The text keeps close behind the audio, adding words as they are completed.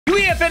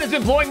UEFN has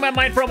been blowing my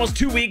mind for almost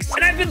 2 weeks,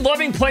 and I've been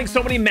loving playing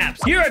so many maps.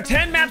 Here are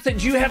 10 maps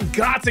that you have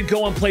got to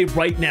go and play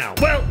right now.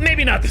 Well,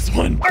 maybe not this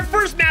one. Our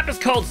first map is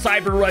called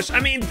Cyber Rush. I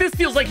mean, this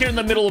feels like you're in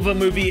the middle of a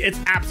movie. It's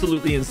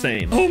absolutely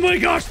insane. Oh my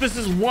gosh, this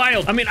is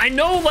wild. I mean, I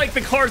know like the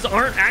cars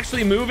aren't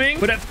actually moving,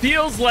 but it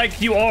feels like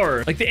you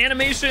are. Like the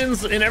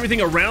animations and everything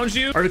around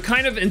you are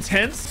kind of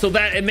intense so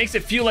that it makes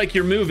it feel like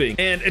you're moving,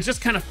 and it just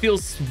kind of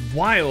feels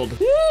wild.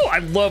 Woo! I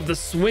love the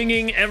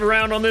swinging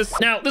around on this.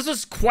 Now, this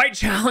is quite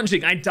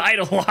challenging. I died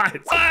a lot.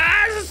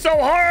 This is so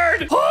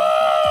hard.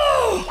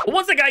 But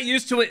once I got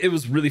used to it, it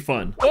was really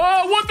fun.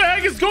 Oh, what the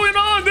heck is going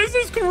on? This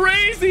is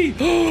crazy.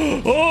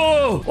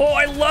 Oh,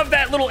 I love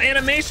that little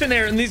animation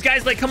there. And these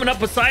guys like coming up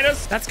beside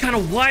us. That's kind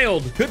of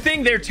wild. Good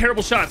thing they're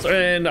terrible shots.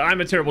 And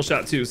I'm a terrible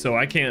shot too, so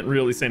I can't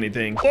really say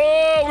anything.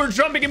 Oh, we're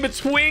jumping in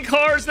between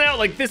cars now.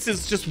 Like, this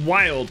is just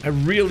wild. I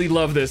really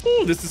love this.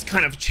 Oh, this is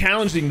kind of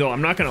challenging though.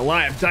 I'm not gonna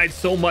lie. I've died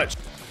so much.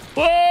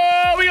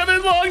 Whoa, we got the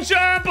long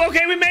jump.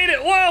 Okay, we made it.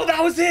 Whoa,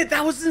 that was it.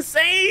 That was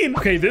insane.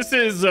 Okay, this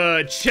is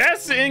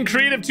chess in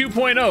Creative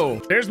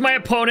 2.0. There's my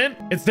opponent.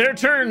 It's their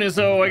turn,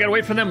 so I gotta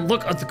wait for them.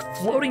 Look at the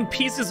floating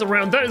pieces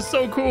around. That is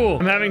so cool.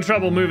 I'm having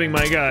trouble moving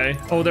my guy.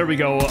 Oh, there we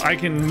go. I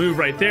can move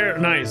right there.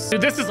 Nice.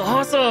 Dude, this is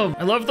awesome.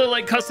 I love the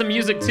like custom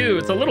music too.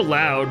 It's a little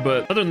loud,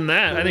 but other than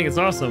that, I think it's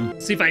awesome.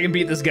 Let's see if I can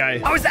beat this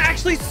guy. I was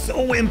actually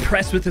so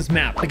impressed with this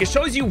map. Like, it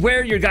shows you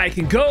where your guy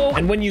can go,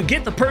 and when you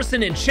get the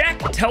person in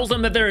check, it tells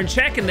them that they're in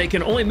check and they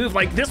can only move.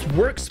 Like, this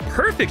works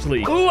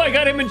perfectly. Ooh, I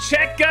got him in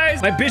check,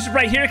 guys. My bishop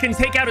right here can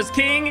take out his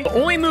king. The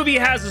only move he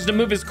has is to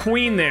move his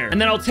queen there, and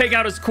then I'll take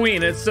out his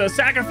queen. It's a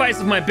sacrifice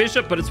of my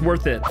bishop, but it's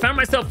worth it. I found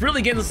myself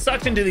really getting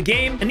sucked into the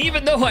game, and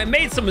even though I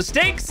made some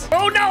mistakes,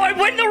 oh no, I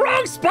went in the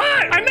wrong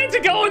spot. I meant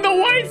to go in the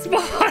white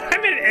spot.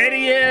 I'm an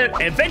idiot.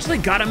 I eventually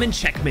got him in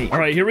checkmate. All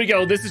right, here we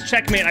go. This is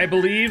checkmate, I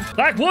believe.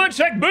 Black one,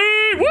 checkmate.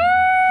 Woo!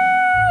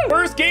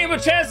 First game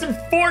of chess in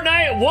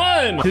Fortnite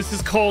won. This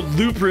is called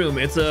Loop Room.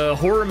 It's a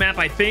horror map,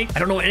 I think. I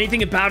don't know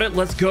anything about it.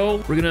 Let's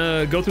go. We're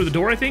gonna go through the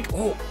door, I think.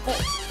 Oh.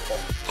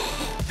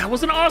 That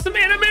was an awesome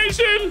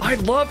animation. I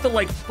love the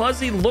like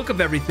fuzzy look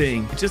of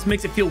everything. It just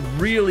makes it feel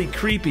really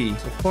creepy.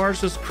 So far,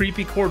 it's just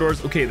creepy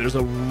corridors. Okay, there's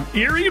a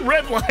eerie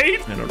red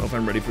light. I don't know if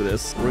I'm ready for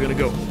this. We're gonna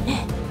go.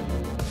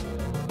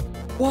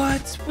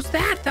 What was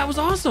that? That was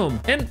awesome.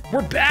 And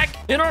we're back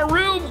in our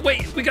room.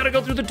 Wait, we gotta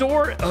go through the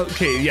door.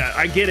 Okay, yeah,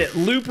 I get it.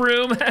 Loop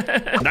room.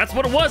 That's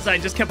what it was. I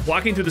just kept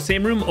walking through the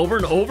same room over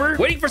and over,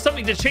 waiting for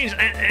something to change.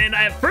 And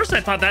at first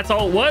I thought that's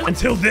all it was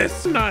until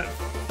this.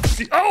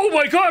 Oh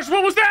my gosh,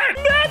 what was that?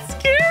 That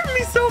scared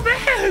me so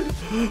bad.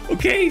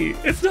 Okay,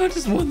 it's not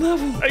just one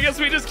level. I guess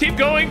we just keep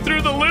going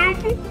through the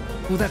loop.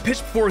 Oh, that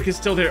pitchfork is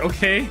still there.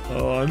 Okay.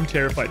 Oh, I'm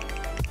terrified.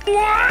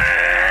 What?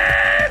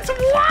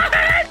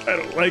 I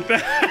don't like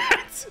that.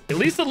 At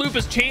least the loop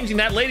is changing.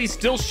 That lady's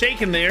still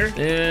shaking there.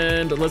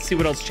 And let's see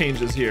what else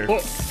changes here.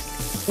 Oh,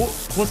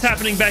 what's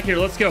happening back here?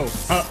 Let's go.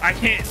 I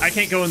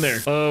can't go in there.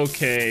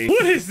 Okay.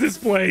 What is this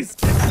place?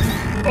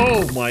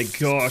 Oh my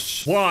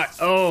gosh. What?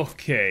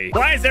 Okay.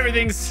 Why is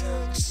everything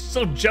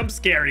so jump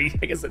scary?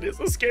 I guess it is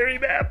a scary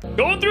map.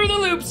 Going through the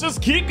loops.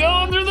 Just keep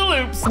going through the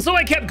loops. So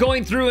I kept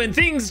going through and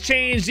things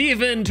changed,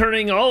 even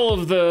turning all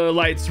of the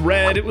lights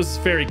red. It was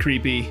very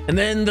creepy. And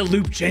then the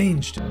loop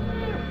changed.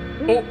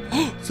 Oh,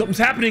 something's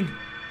happening.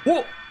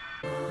 Whoa.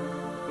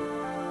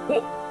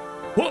 Whoa.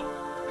 What?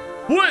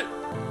 What?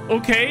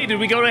 Okay, did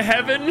we go to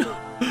heaven?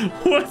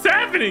 What's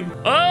happening?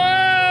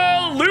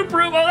 Oh, loop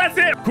room. Oh, that's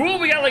it. Cool.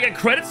 We got like a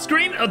credit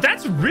screen. Oh,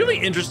 that's really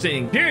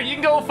interesting. Here, you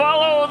can go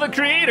follow the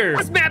creator.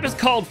 This map is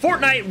called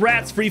Fortnite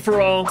Rats Free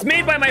For All. It's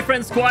made by my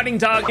friend Squatting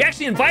Dog. He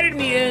actually invited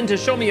me in to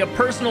show me a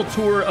personal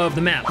tour of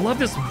the map. I love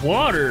this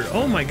water.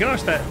 Oh my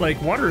gosh, that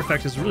like water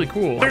effect is really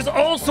cool. There's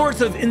all sorts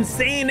of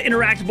insane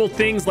interactable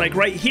things. Like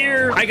right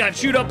here, I got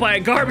chewed up by a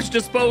garbage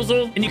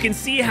disposal, and you can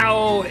see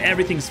how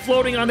everything's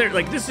floating on there.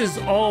 Like, this is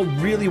all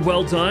really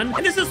well done.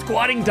 And this is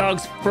Squatting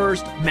Dog's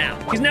first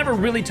map. He's never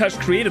really touched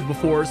creative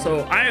before,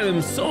 so I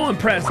am so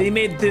impressed. They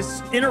made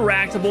this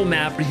interactable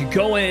map where you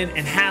go in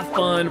and have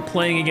fun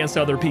playing against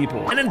other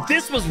people. And then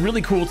this was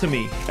really cool to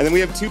me. And then we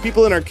have 2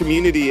 people in our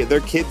community.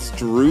 Their kids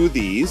drew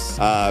these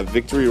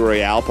Victory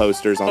Royale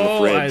posters on the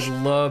fridge.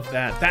 I love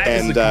that. That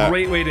is a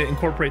great way to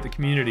incorporate the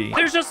community.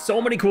 There's just so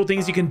many cool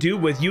things you can do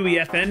with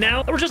UEFN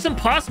now that were just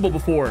impossible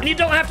before. And you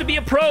don't have to be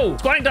a pro.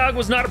 Squatting Dog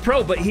was not a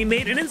pro, but he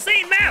made an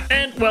insane map.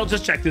 And, well,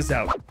 just check this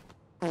out.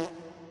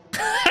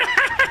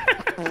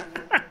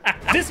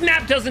 This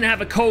map doesn't have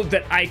a code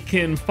that I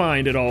can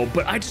find at all,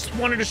 but I just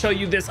wanted to show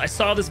you this. I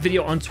saw this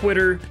video on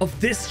Twitter of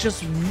this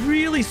just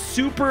really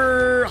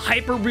super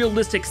hyper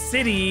realistic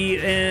city,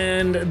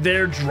 and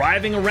they're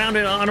driving around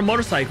it on a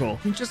motorcycle.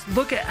 And just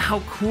look at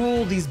how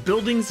cool these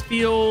buildings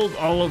feel.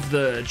 All of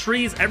the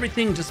trees,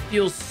 everything just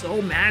feels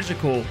so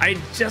magical. I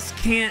just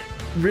can't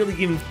really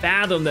even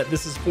fathom that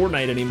this is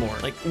Fortnite anymore.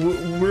 Like,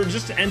 we're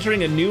just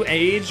entering a new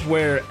age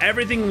where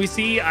everything we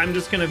see, I'm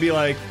just gonna be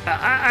like,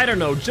 I don't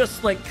know,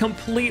 just like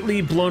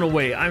completely blown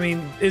away. I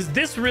mean, is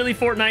this really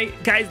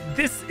Fortnite? Guys,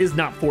 this is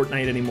not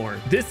Fortnite anymore.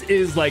 This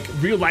is like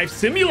real life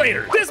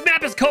simulator. This map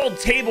map is called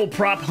Table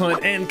Prop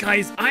Hunt, and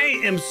guys, I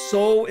am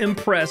so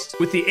impressed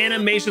with the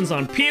animations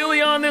on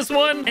Peely on this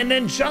one, and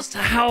then just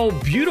how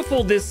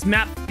beautiful this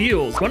map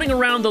feels. Running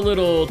around the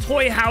little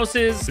toy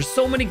houses, there's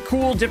so many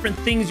cool different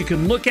things you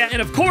can look at,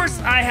 and of course,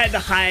 I had to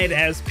hide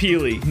as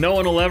Peely. No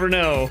one will ever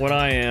know what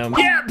I am.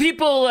 Yeah,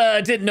 people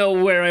didn't know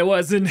where I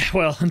was, and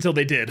well, until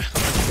they did.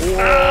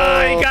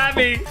 Ah, he got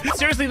me.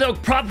 Seriously though,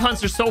 prop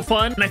hunts are so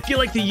fun, and I feel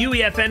like the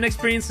UEFN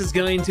experience is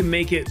going to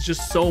make it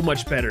just so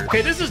much better.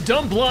 Okay, this is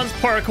Dummblond's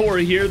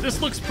Parkour here.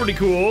 This looks pretty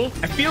cool.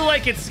 I feel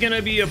like it's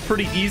gonna be a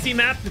pretty easy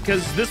map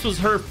because this was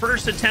her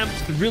first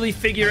attempt to really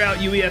figure out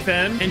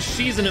UEFN, and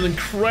she's an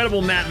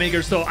incredible map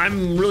maker, so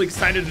I'm really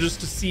excited just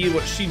to see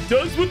what she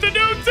does with the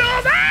new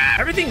tools. Ah!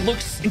 Everything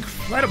looks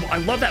incredible. I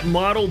love that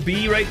Model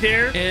B right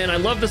there, and I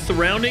love the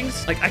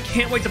surroundings. Like, I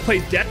can't wait to play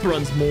death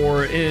runs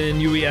more in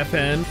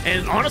UEFN,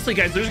 and honestly,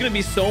 guys, there's gonna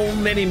be so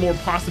many more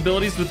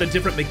possibilities with the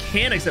different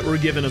mechanics that we're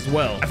given as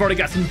well. I've already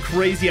got some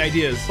crazy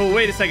ideas. Oh,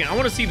 wait a second. I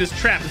want to see this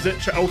trap. Is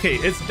it okay,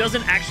 it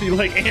doesn't actually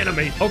like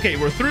animate. Okay,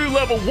 we're through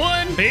level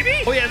 1,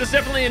 maybe? Oh yeah, this is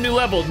definitely a new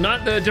level,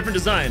 not a different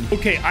design.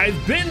 Okay,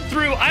 I've been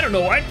through, I don't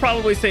know, I'd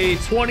probably say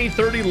 20,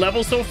 30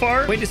 levels so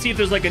far. Wait to see if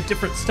there's like a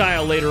different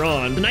style later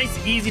on. A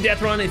nice, easy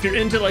death run. If you're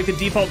into like the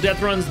default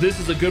death runs, this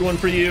is a good one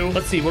for you.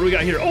 Let's see, what do we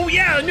got here? Oh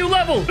yeah, a new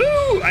level.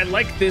 Ooh, I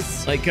like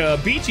this like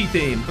beachy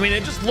theme. I mean,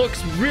 it just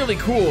looks really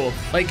cool.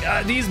 Like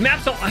these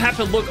maps don't have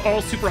to look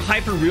all super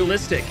hyper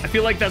realistic. I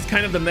feel like that's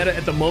kind of the meta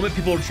at the moment.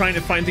 People are trying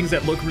to find things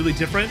that look really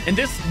different, and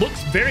this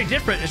looks very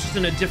different. It's just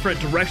in a different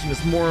direction.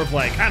 It's more of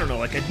like, I don't know,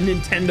 like a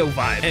Nintendo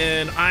vibe,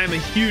 and I'm a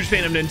huge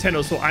fan of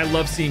Nintendo, so I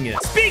love seeing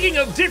it. Speaking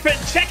of different,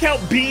 check out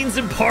Beans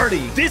and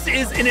Party. This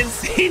is an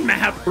insane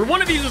map where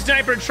one of you is a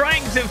sniper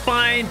trying to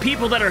find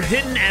people that are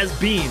hidden as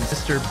beans.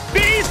 Mr.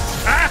 Beast!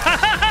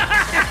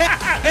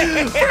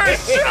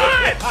 First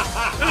shot!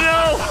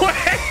 No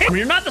way! When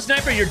you're not the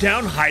sniper, you're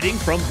down hiding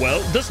from,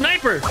 well, the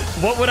sniper.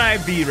 What would I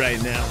be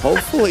right now?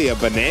 Hopefully a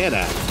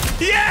banana.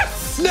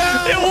 Yes!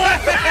 No! It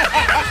was!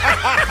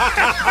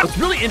 What's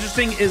really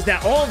interesting is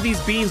that all of these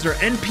beans are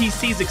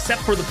NPCs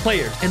except for the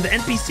players, and the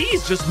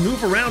NPCs just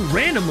move around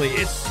randomly.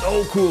 It's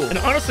so cool. And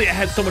honestly, I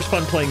had so much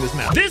fun playing this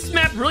map. This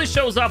map really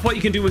shows off what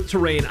you can do with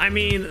terrain. I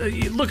mean,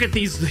 look at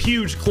these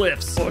huge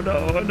cliffs. Oh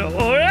no, oh no.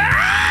 Oh,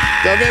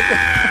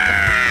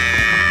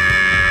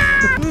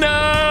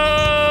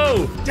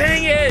 no!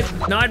 Dang it!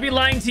 Now, I'd be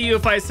lying to you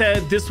if I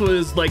said this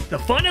was like the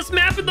funnest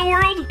map in the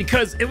world,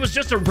 because it was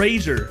just a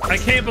rager. I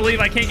can't believe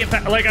I can't get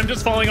past, like, I'm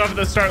just falling off at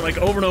the start like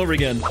over and over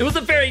again. It was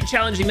a very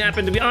challenging map,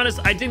 and to be honest,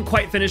 I didn't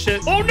quite finish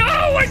it. Oh no,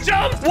 I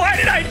jumped! Why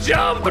did I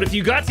jump? But if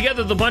you got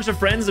together with a bunch of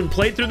friends and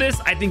played through this,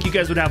 I think you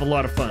guys would have a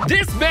lot of fun.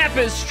 This map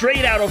is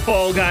straight out of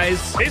Fall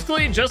Guys.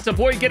 Basically, just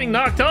avoid getting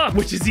knocked off,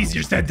 which is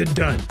easier said than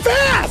done.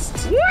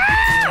 Fast! Woo!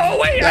 Oh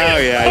wait! Oh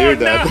yeah, you're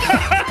done.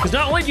 Because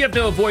not only do you have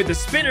to avoid the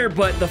spinner,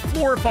 but the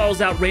floor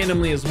falls out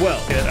randomly as well.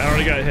 Yeah, I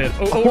already got hit.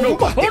 Oh no!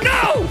 Oh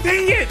no!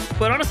 Dang it!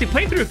 But honestly,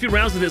 playing through a few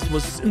rounds of this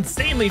was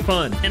insanely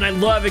fun, and I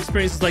love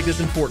experiences like this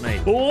in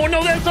Fortnite. Oh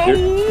no! That's no!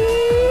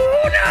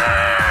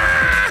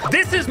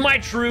 This is my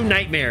true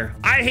nightmare.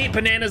 I hate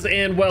bananas,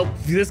 and well,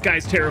 this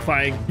guy's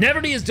terrifying.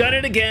 Neverty has done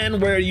it again,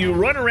 where you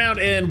run around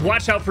and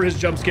watch out for his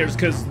jump scares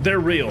because they're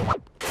real.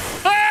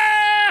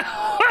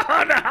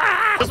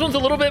 This one's a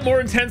little bit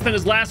more intense than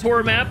his last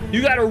horror map.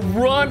 You gotta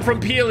run from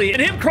Peely, and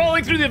him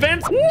crawling through the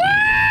vents.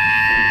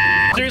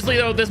 Seriously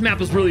though, this map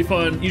is really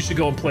fun. You should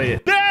go and play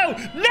it. No,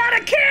 not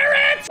a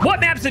carrot! What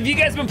maps have you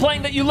guys been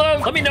playing that you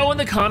love? Let me know in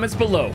the comments below.